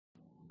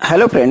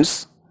Hello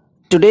friends,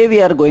 today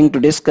we are going to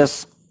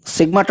discuss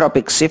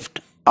sigmatropic shift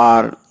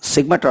or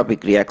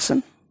sigmatropic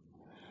reaction.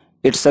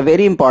 It's a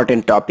very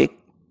important topic.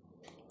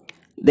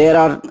 There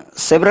are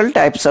several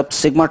types of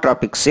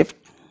sigmatropic shift,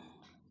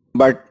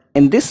 but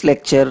in this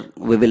lecture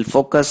we will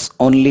focus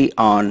only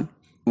on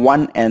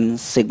one N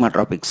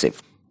sigmatropic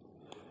shift.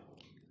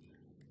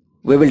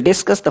 We will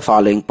discuss the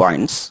following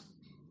points: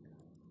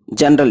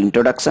 general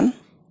introduction,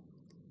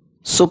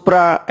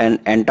 supra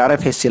and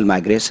anterofacial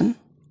migration,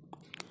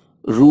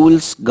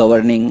 rules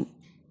governing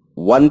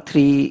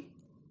 1,3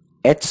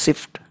 H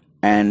shift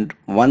and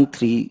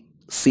 1,3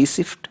 C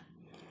shift,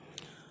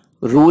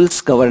 rules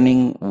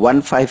governing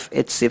 1,5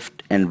 H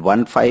shift and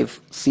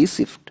 1,5 C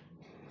shift,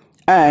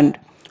 and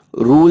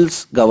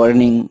rules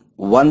governing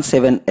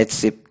 1,7 H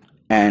shift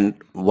and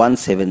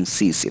 1,7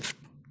 C shift.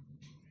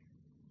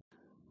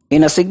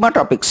 In a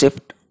sigmatropic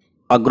shift,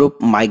 a group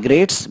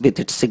migrates with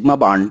its sigma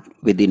bond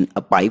within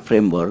a pi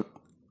framework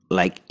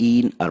like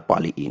ene or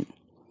polyene.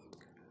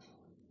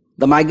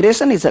 The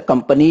migration is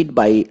accompanied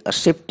by a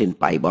shift in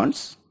pi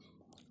bonds.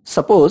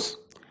 Suppose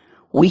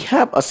we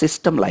have a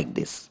system like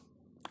this,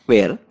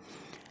 where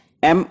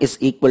M is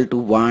equal to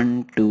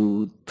 1,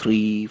 2,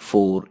 3,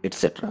 4,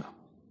 etc.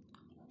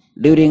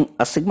 During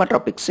a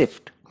sigmatropic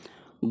shift,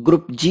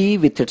 group G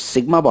with its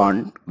sigma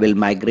bond will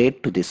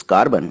migrate to this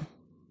carbon,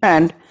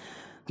 and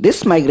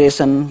this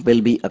migration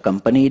will be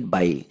accompanied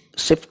by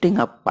shifting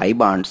up pi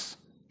bonds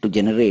to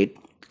generate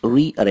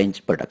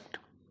rearranged product.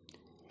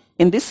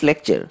 In this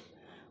lecture,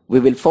 we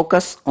will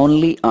focus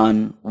only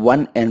on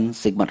 1N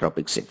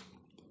sigmatropic shift.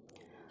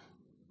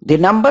 The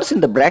numbers in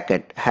the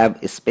bracket have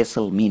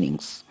special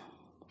meanings.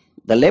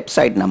 The left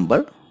side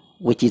number,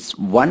 which is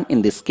 1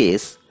 in this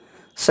case,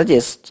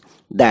 suggests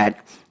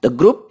that the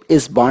group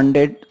is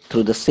bonded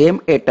through the same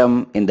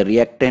atom in the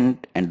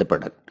reactant and the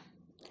product.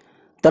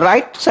 The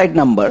right side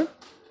number,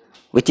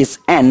 which is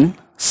N,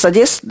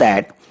 suggests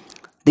that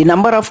the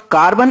number of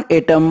carbon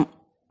atom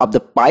of the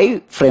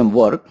pi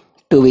framework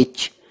to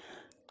which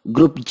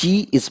group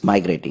G is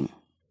migrating.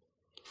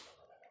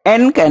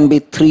 N can be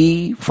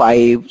 3,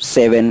 5,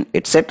 7,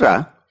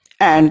 etc.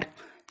 and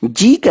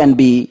G can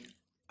be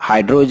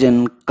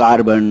hydrogen,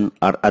 carbon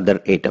or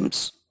other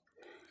atoms.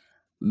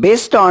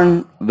 Based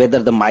on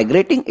whether the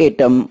migrating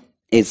atom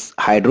is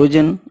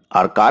hydrogen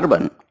or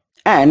carbon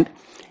and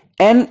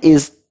N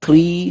is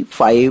 3,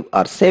 5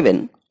 or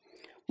 7,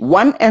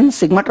 1N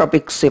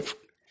sigmatropic shift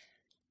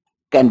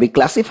can be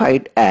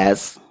classified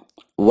as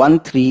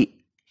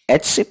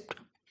 1,3H shift,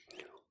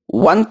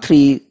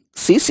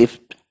 1,3C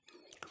shift,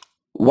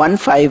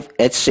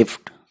 1,5H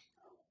shift,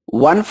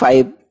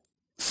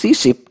 1,5C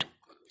shift,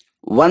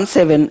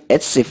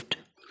 1,7H shift,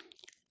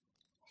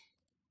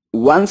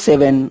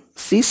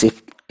 1,7C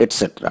shift,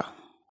 etc.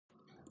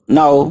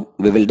 Now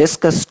we will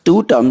discuss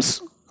two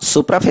terms,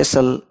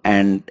 suprafacial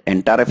and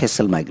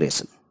anterofacial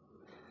migration.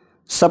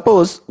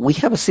 Suppose we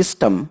have a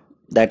system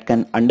that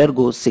can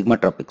undergo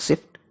sigmatropic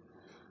shift.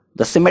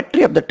 The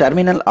symmetry of the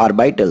terminal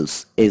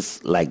orbitals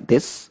is like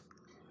this,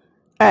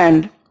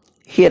 and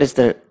here is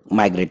the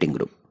migrating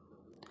group.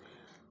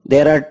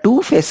 There are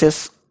two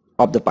faces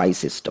of the pi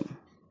system,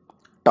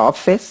 top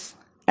face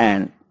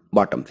and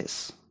bottom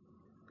face.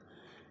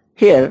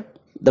 Here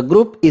the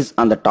group is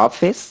on the top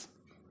face.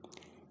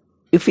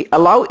 If we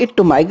allow it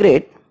to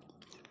migrate,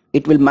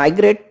 it will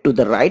migrate to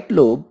the right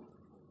lobe,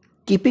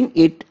 keeping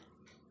it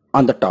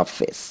on the top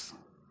face.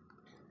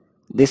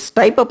 This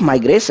type of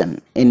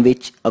migration, in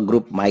which a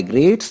group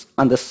migrates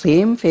on the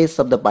same face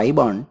of the pi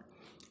bond,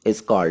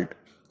 is called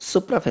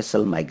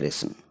suprafacial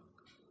migration.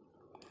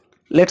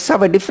 Let's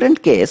have a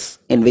different case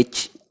in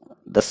which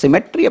the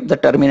symmetry of the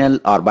terminal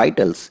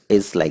orbitals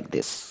is like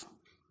this.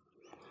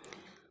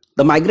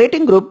 The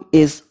migrating group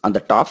is on the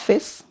top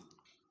face.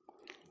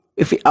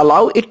 If we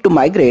allow it to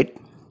migrate,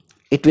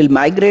 it will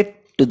migrate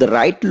to the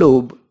right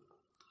lobe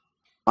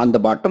on the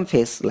bottom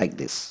face like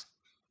this.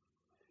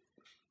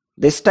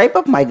 This type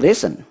of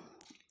migration,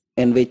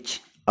 in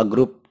which a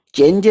group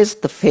changes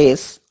the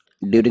face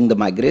during the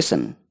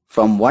migration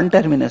from one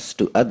terminus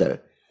to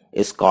other,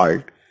 is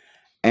called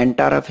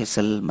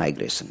anterofacial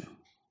migration.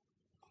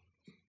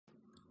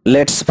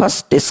 Let's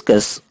first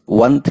discuss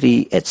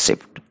 1,3H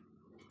shift.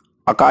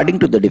 According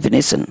to the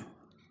definition,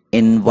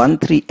 in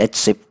 1,3H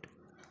shift,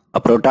 a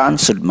proton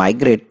should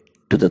migrate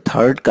to the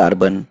third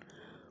carbon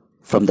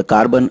from the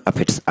carbon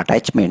of its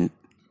attachment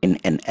in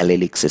an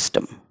allylic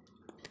system.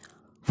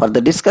 For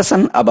the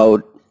discussion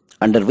about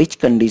under which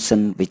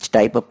condition which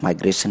type of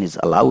migration is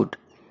allowed,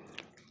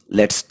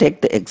 let's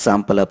take the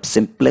example of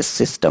simplest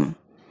system,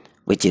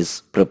 which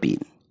is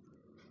propene.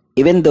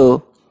 Even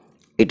though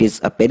it is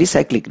a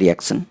pericyclic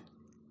reaction,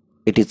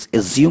 it is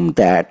assumed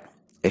that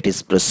it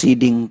is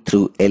proceeding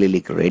through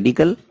allylic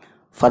radical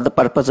for the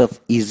purpose of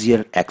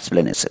easier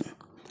explanation.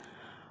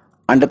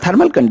 Under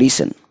thermal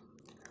condition,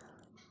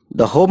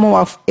 the HOMO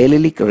of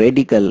allylic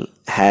radical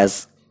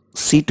has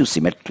C2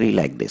 symmetry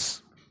like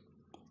this.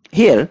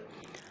 Here,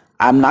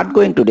 I am not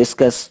going to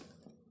discuss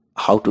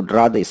how to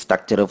draw the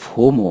structure of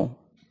HOMO,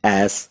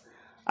 as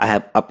I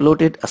have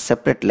uploaded a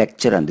separate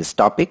lecture on this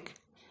topic.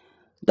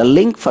 The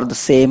link for the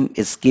same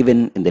is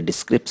given in the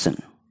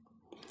description.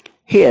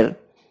 Here,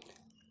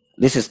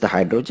 this is the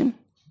hydrogen.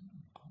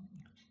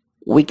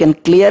 We can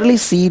clearly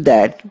see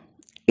that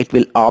it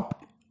will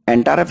opt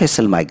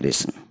antirafacial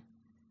migration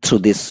through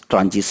this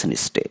transition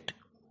state.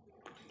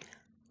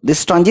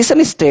 This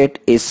transition state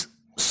is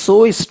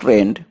so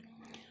strained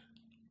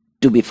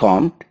to be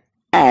formed,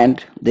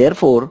 and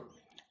therefore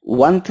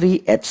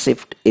 1,3-H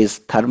shift is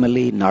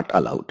thermally not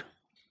allowed.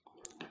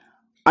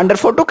 Under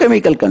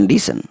photochemical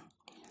condition,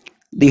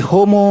 the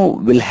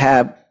HOMO will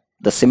have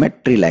the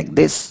symmetry like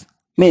this,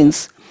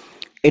 means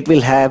it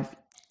will have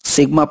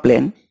sigma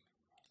plane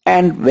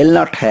and will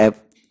not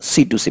have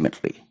C2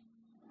 symmetry.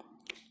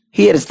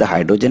 Here is the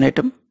hydrogen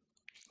atom.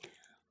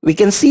 We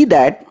can see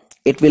that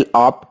it will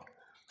opt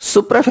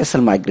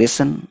suprafacial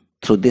migration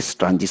through this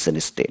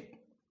transition state.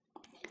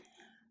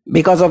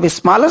 Because of a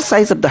smaller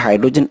size of the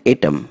hydrogen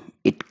atom,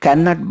 it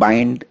cannot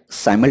bind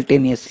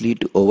simultaneously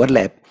to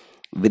overlap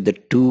with the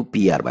two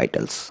p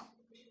orbitals.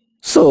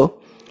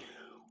 So,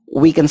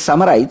 we can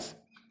summarize,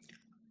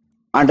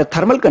 under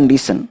thermal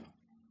condition,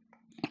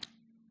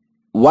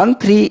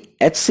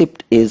 1,3-H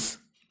shift is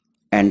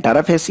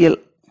antirafacial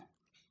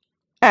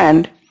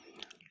and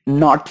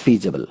not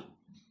feasible,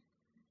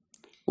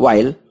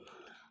 while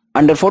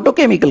under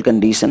photochemical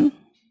condition,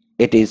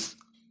 it is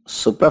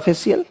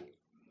suprafacial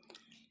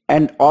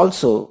and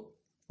also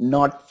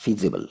not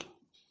feasible.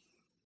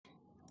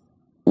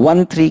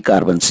 1,3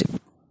 carbon shift.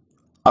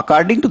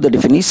 According to the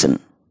definition,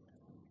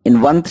 in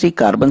 1,3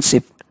 carbon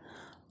shift,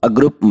 a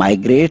group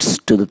migrates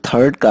to the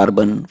third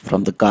carbon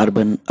from the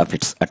carbon of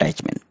its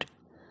attachment.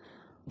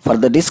 For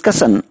the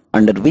discussion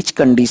under which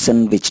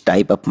condition which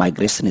type of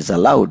migration is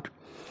allowed,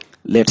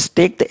 let's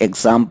take the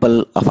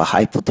example of a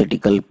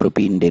hypothetical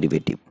propene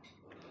derivative.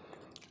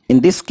 In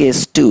this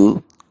case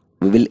too,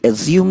 we will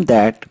assume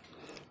that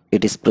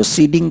it is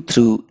proceeding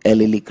through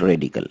allylic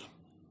radical.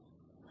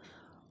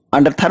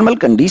 Under thermal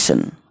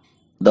condition,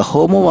 the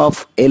HOMO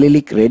of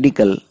allylic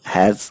radical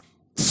has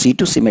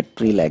C2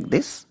 symmetry like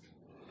this.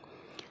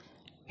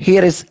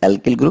 Here is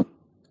alkyl group.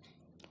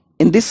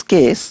 In this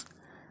case,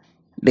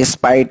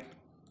 despite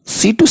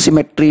C2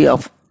 symmetry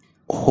of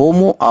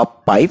HOMO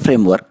of pi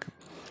framework,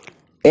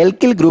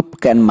 alkyl group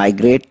can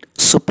migrate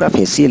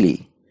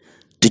suprafacially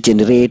to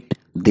generate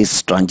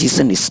this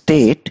transition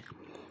state,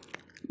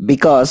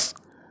 because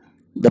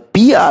the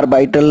p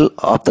orbital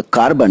of the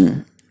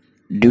carbon,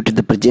 due to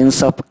the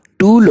presence of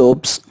two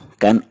lobes,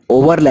 can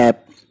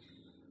overlap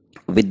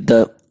with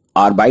the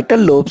orbital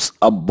lobes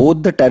of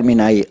both the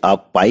termini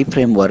of pi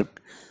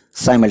framework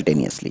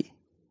simultaneously.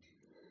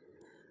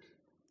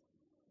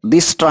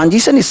 This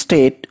transition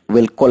state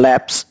will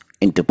collapse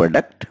into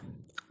product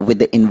with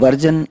the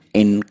inversion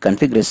in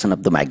configuration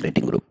of the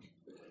migrating group.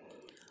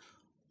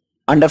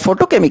 Under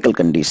photochemical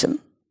condition,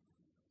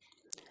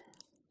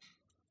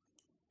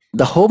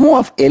 the HOMO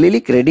of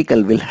allylic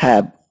radical will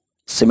have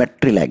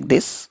symmetry like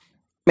this,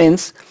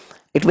 means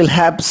it will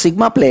have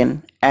sigma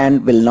plane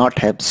and will not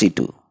have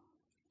C2.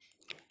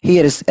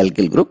 Here is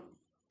alkyl group.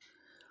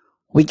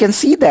 We can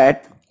see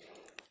that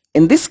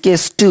in this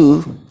case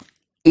too,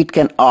 it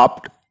can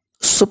opt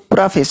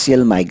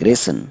suprafacial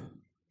migration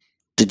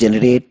to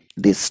generate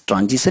this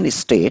transition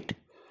state,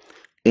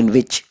 in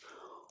which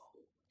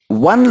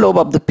one lobe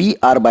of the p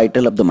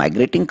orbital of the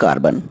migrating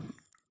carbon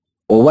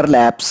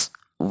overlaps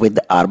with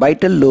the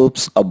orbital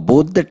lobes of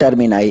both the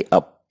termini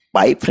of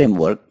pi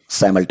framework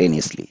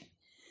simultaneously.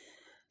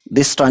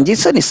 This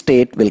transition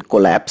state will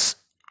collapse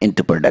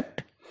into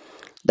product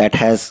that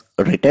has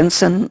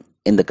retention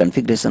in the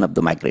configuration of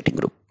the migrating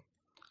group.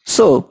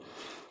 So,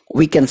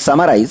 we can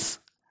summarize,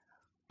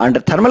 under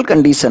thermal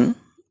condition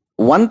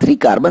 1,3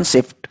 carbon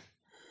shift,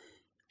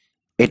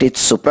 it is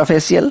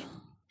suprafacial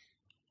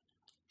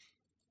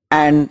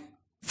and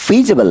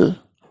feasible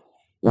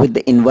with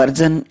the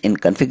inversion in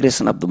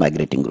configuration of the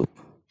migrating group,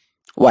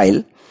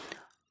 while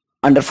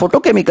under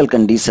photochemical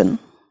condition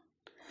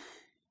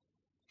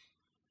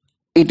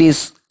it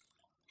is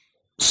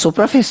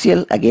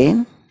suprafacial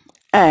again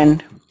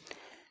and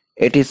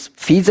it is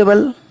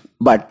feasible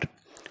but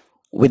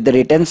with the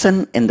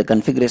retention in the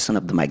configuration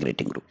of the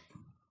migrating group.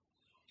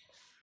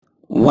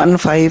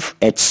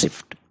 1,5-H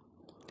shift.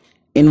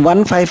 In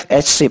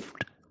 1,5-H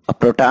shift, a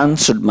proton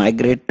should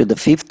migrate to the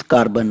fifth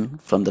carbon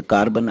from the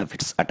carbon of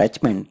its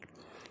attachment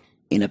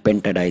in a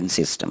pentadiene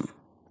system.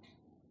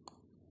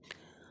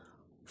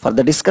 For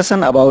the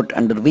discussion about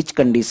under which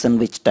condition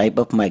which type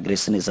of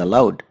migration is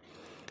allowed,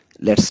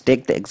 let's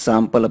take the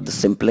example of the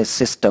simplest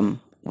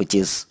system, which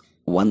is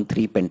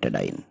 1,3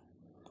 pentadiene.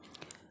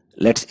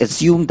 Let's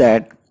assume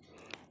that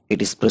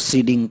it is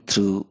proceeding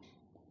through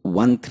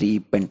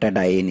 1,3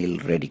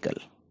 pentadienyl radical.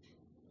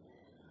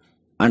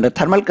 Under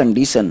thermal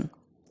condition,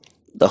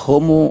 the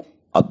HOMO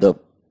of the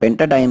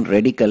pentadiene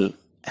radical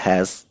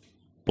has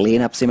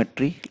plane of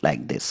symmetry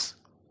like this.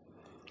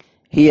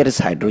 Here is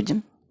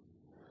hydrogen.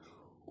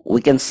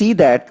 We can see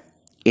that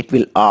it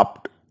will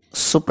opt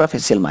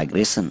suprafacial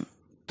migration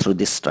through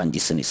this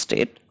transition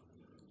state.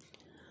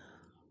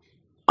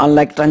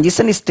 Unlike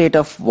transition state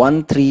of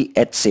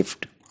 1,3-H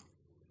shift,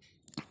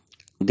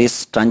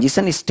 this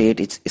transition state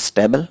is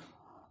stable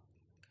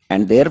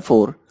and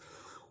therefore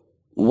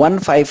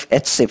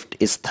 1,5H shift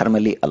is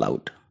thermally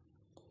allowed.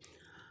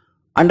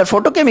 Under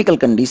photochemical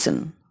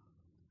condition,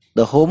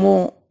 the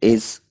HOMO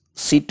is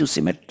C2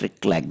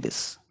 symmetric like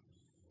this.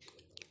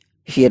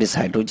 Here is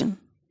hydrogen.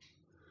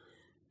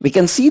 We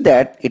can see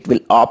that it will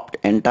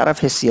opt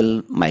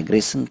entarafacial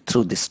migration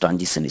through this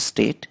transition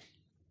state.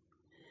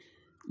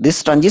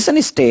 This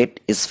transition state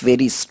is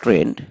very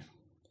strained.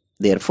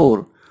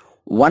 Therefore,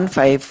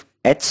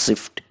 1,5H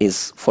shift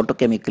is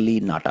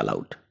photochemically not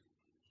allowed.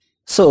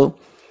 So,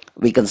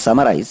 we can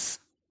summarize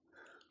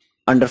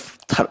under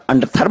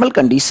thermal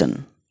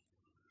condition,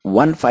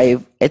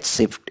 1,5H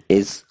shift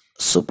is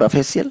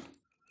suprafacial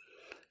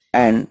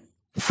and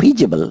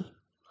feasible,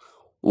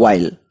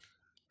 while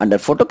under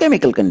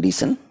photochemical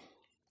condition,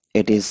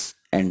 it is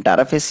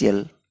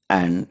entarafacial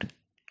and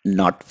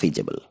not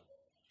feasible.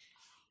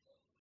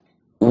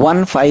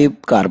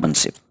 1,5 carbon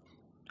shift.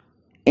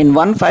 In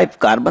 1,5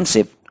 carbon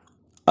shift,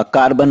 a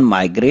carbon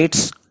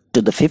migrates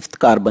to the fifth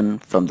carbon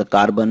from the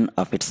carbon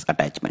of its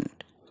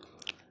attachment.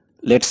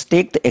 Let's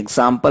take the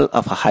example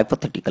of a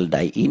hypothetical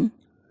diene.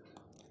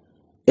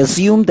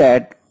 Assume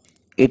that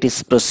it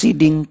is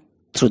proceeding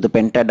through the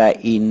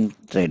pentadiene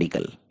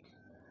radical.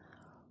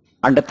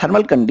 Under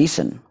thermal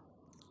condition,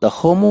 the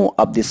HOMO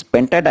of this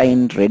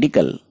pentadiene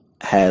radical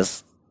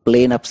has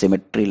plane of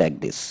symmetry like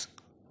this.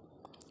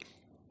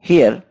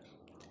 Here,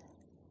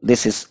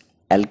 this is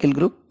alkyl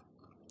group.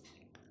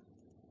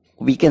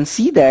 We can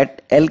see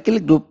that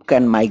alkyl group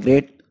can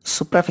migrate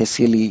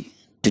suprafacially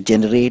to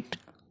generate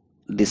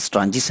this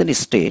transition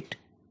state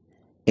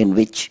in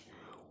which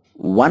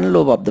one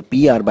lobe of the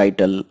p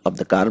orbital of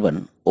the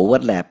carbon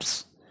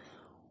overlaps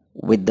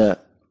with the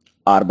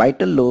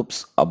orbital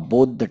lobes of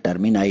both the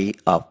termini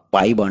of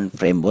pi bond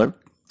framework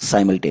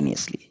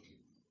simultaneously.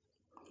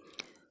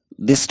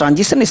 This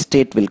transition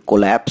state will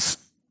collapse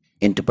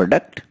into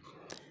product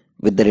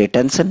with the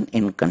retention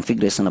in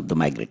configuration of the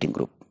migrating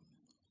group.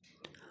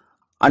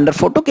 Under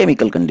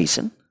photochemical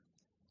condition,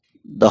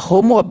 the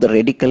HOMO of the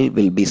radical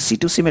will be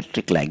C2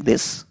 symmetric like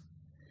this.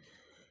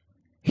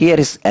 Here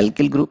is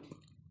alkyl group.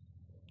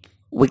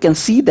 We can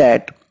see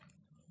that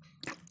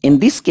in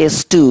this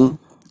case too,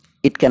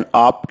 it can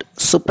opt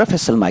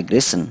suprafacial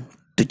migration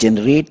to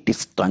generate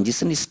this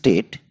transition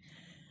state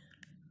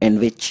in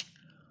which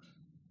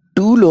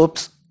two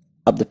lobes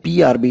of the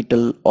p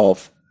orbital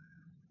of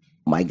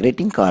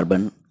migrating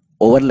carbon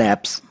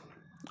overlaps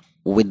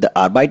with the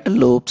orbital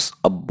lobes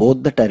of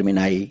both the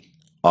termini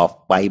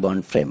of pi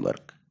bond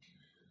framework.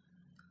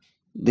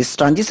 This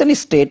transition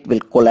state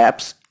will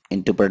collapse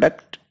into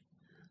product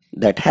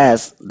that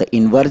has the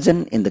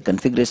inversion in the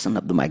configuration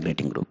of the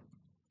migrating group.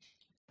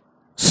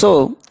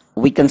 So,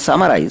 we can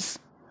summarize,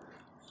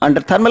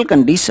 under thermal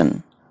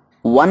condition,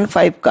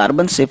 1,5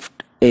 carbon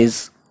shift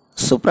is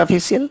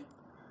suprafacial,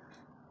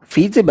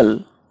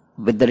 feasible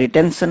with the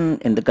retention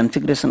in the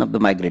configuration of the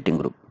migrating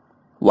group,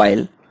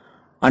 while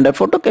under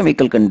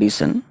photochemical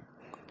condition,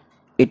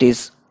 it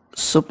is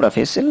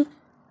suprafacial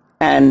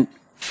and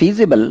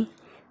feasible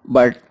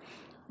but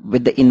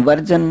with the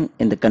inversion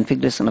in the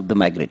configuration of the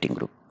migrating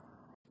group.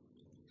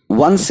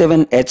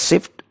 17H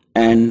shift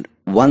and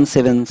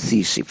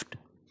 17C shift.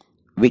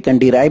 We can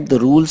derive the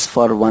rules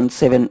for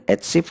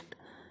 17H shift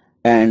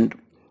and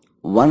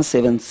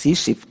 17C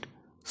shift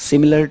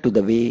similar to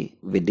the way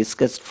we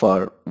discussed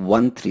for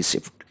 13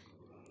 shift.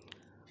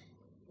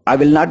 I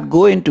will not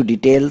go into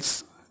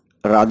details,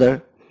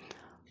 rather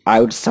I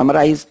would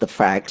summarize the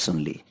facts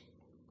only.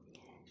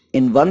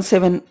 In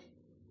 17H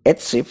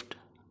shift,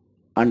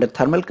 under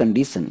thermal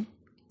condition,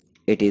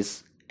 it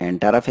is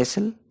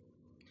entarafacial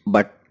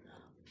but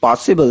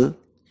possible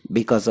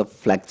because of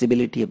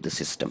flexibility of the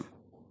system.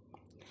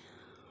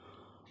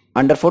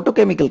 Under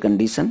photochemical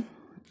condition,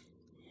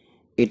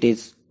 it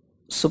is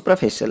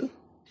suprafacial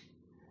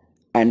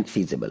and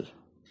feasible.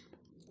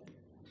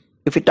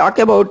 If we talk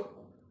about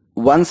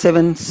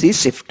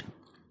 17C shift,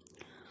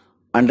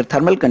 under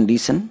thermal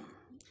condition,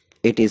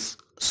 it is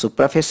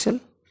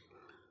suprafacial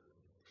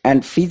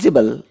and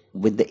feasible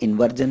with the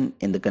inversion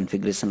in the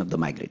configuration of the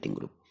migrating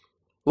group,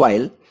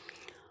 while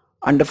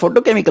under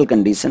photochemical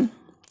condition,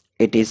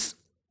 it is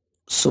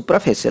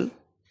suprafacial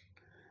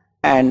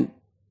and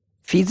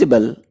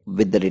feasible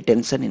with the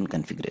retention in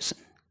configuration.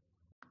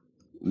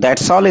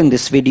 That's all in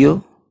this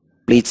video.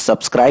 Please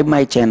subscribe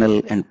my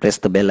channel and press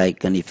the bell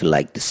icon if you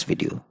like this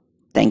video.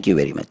 Thank you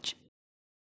very much.